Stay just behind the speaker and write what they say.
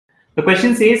The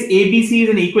question says ABC is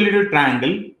an equilateral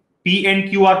triangle. P and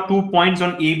Q are 2 points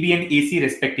on AB and AC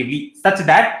respectively, such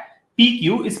that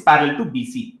PQ is parallel to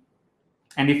BC.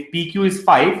 And if PQ is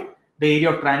 5, the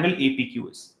area of triangle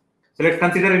APQ is. So let's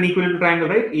consider an equilateral triangle,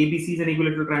 right? ABC is an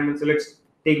equilateral triangle. So let's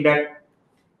take that.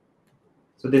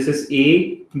 So this is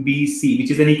ABC,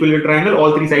 which is an equilateral triangle.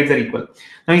 All three sides are equal.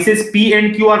 Now he says P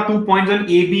and Q are 2 points on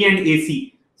AB and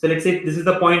AC. So let's say this is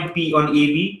the point P on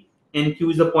AB and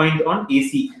Q is the point on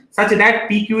AC, such that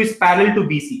PQ is parallel to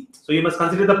BC. So you must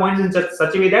consider the points in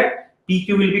such a way that PQ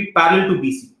will be parallel to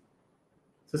BC.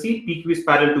 So see, PQ is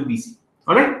parallel to BC.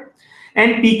 All right.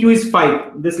 And PQ is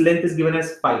 5. This length is given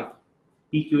as 5.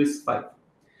 PQ is 5.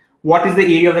 What is the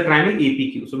area of the triangle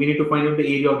APQ? So we need to find out the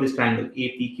area of this triangle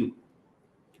APQ.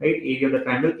 Right? Area of the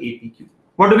triangle APQ.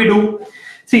 What do we do?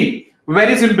 See,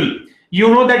 very simple. You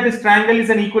know that this triangle is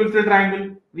an equilateral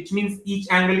triangle, which means each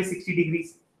angle is 60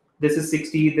 degrees. This is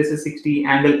 60, this is 60.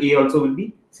 Angle A also will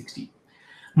be 60.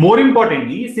 More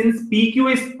importantly, since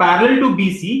PQ is parallel to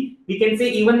BC, we can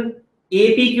say even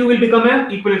APQ will become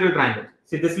an equilateral triangle.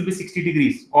 So this will be 60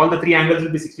 degrees. All the three angles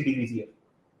will be 60 degrees here.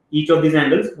 Each of these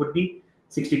angles would be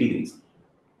 60 degrees.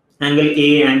 Angle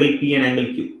A, angle P, and angle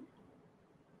Q.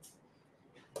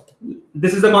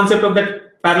 This is the concept of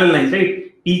that parallel lines,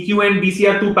 right? PQ and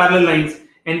BC are two parallel lines,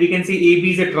 and we can say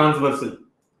AB is a transversal,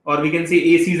 or we can say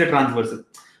AC is a transversal.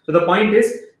 So the point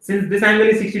is, since this angle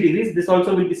is 60 degrees, this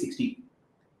also will be 60.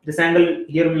 This angle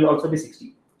here will also be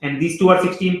 60. And these two are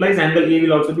 60 implies angle A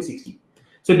will also be 60.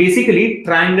 So basically,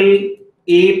 triangle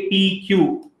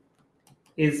APQ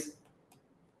is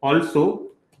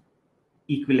also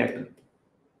equilateral.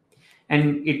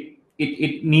 And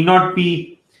it need not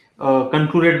be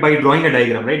concluded by drawing a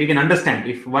diagram, right? You can understand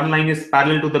if one line is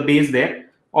parallel to the base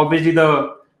there, obviously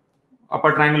the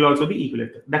upper triangle will also be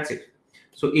equilateral. That's it.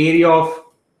 So area of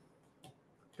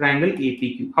triangle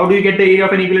APQ. How do you get the area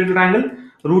of an equilateral triangle?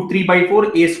 Root 3 by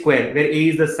 4 A square, where A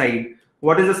is the side.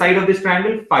 What is the side of this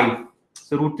triangle? 5.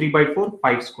 So root 3 by 4,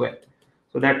 5 square.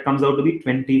 So that comes out to be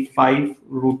 25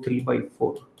 root 3 by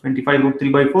 4. 25 root 3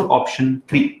 by 4, option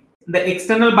 3. The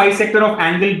external bisector of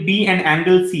angle B and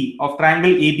angle C of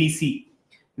triangle ABC,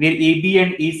 where AB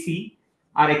and AC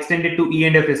are extended to E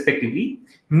and F respectively,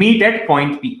 meet at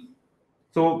point P.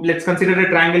 So let's consider a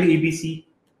triangle ABC.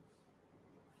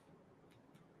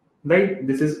 Right?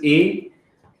 This is A,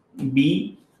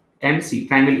 B, and C,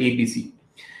 triangle ABC.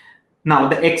 Now,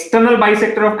 the external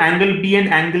bisector of angle B and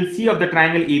angle C of the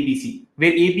triangle ABC,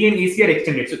 where AB and AC are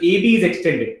extended. So AB is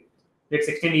extended. Let's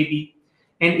extend AB,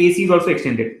 and AC is also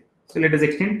extended. So let us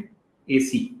extend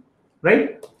AC,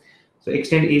 right? So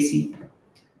extend AC.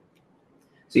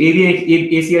 So AB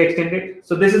and AC are extended.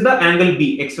 So this is the angle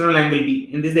B, external angle B,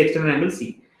 and this is the external angle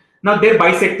C. Now their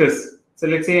bisectors. So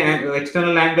let's say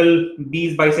external angle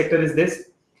B's bisector is this,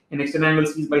 and external angle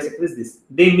C's bisector is this.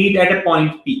 They meet at a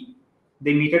point P.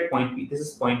 They meet at point P. This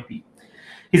is point P.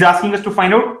 He's asking us to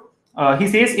find out. He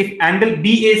says if angle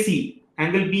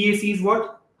BAC is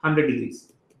what? 100 degrees.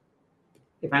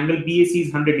 If angle BAC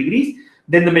is 100 degrees,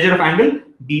 then the measure of angle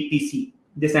BPC.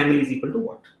 This angle is equal to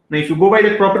what? Now, if you go by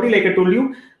that property, like I told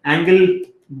you, angle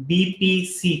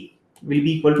BPC will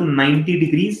be equal to 90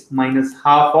 degrees minus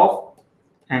half of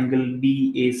angle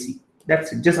BAC.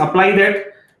 That's it. Just apply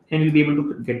that and you'll be able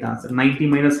to get the answer. 90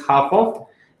 minus half of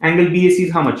angle BAC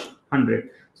is how much? 100.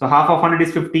 So half of 100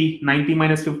 is 50. 90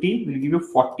 minus 50 will give you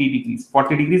 40 degrees.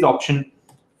 40 degrees, option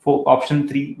 4, option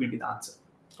 3 will be the answer.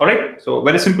 All right. So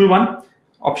very simple one.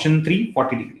 Option 3,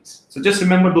 40 degrees. So just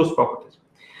remember those properties.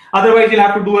 Otherwise, you'll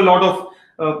have to do a lot of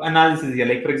analysis here.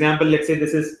 Like for example, let's say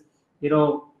this is,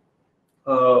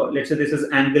 let's say this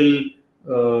is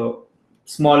angle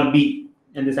small b,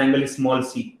 and this angle is small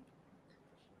c.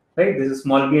 Right? This is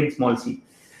small b and small c.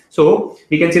 So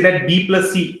we can say that b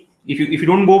plus c. If you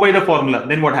don't go by the formula,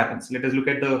 then what happens? Let us look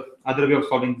at the other way of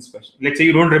solving this question. Let's say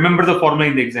you don't remember the formula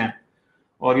in the exam,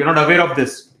 or you're not aware of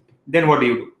this. Then what do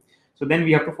you do? So then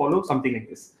we have to follow something like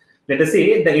this. Let us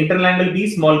say the internal angle B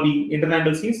small b, internal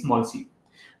angle C small c.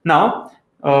 Now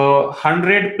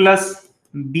 100 plus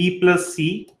B plus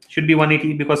C should be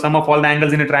 180 because sum of all the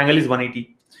angles in a triangle is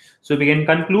 180. So we can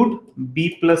conclude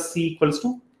B plus C equals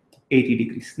to 80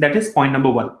 degrees. That is point number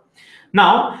 1.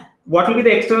 Now what will be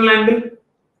the external angle?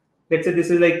 Let's say this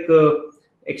is like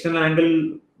external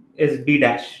angle is B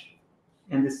dash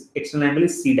and this external angle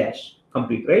is C dash.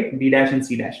 Complete, right? B dash and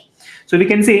C dash. So we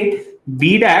can say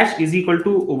B dash is equal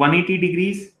to 180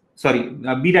 degrees. Sorry,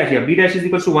 B dash here. B dash is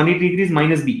equal to 180 degrees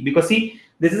minus B. Because see,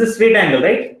 this is a straight angle,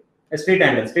 right? A straight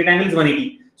angle. Straight angle is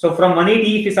 180. So from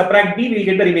 180, if we subtract B, we'll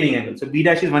get the remaining angle. So B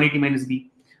dash is 180 minus B.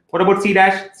 What about C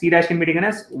dash? C dash can be taken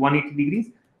as 180 degrees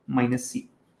minus C.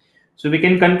 So we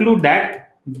can conclude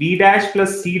that B dash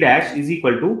plus C dash is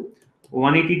equal to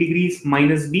 180 degrees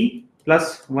minus B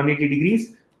plus 180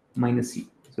 degrees minus C.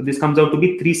 So this comes out to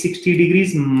be 360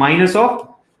 degrees minus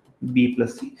of B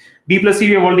plus C. B plus C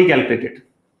we have already calculated.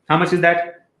 How much is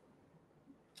that?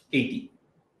 80.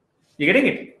 You're getting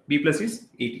it? B plus is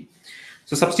 80.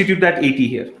 So substitute that 80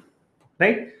 here,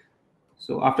 right?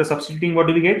 So after substituting, what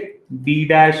do we get? B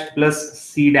dash plus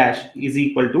C dash is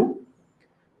equal to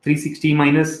 360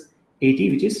 minus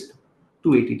 80, which is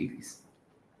 280 degrees,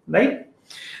 right?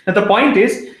 Now the point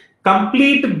is,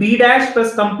 complete B dash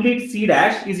plus complete C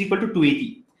dash is equal to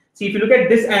 280. See, if you look at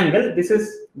this angle, this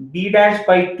is B dash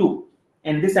by 2,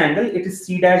 and this angle, it is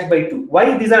C dash by 2.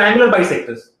 Why? These are angular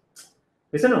bisectors.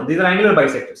 Listen, no, these are angular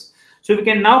bisectors. So we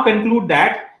can now conclude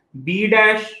that B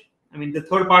dash, I mean the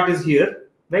third part is here,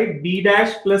 right? B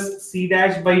dash plus C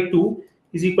dash by 2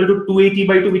 is equal to 280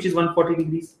 by 2, which is 140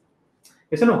 degrees.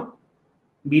 Yes or no?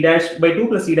 B dash by 2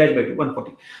 plus C dash by 2,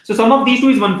 140. So sum of these two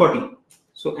is 140.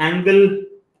 So angle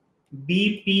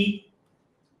BPC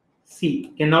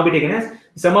can now be taken as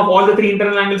sum of all the three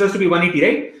internal angles has to be 180,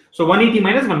 right? So 180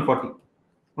 minus 140.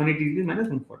 180 degrees minus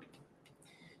 140.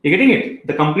 You're getting it?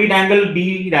 The complete angle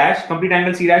B dash, complete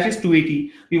angle C dash is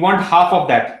 280. We want half of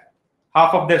that,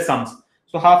 half of their sums.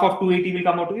 So half of 280 will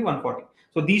come out to be 140.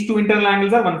 So these two internal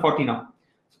angles are 140 now.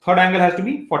 Third angle has to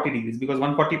be 40 degrees because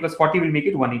 140 plus 40 will make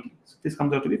it 180. So this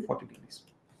comes out to be 40 degrees.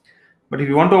 But if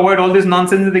you want to avoid all this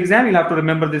nonsense in the exam, you'll have to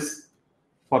remember this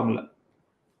formula,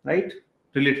 right?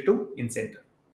 Related to in center.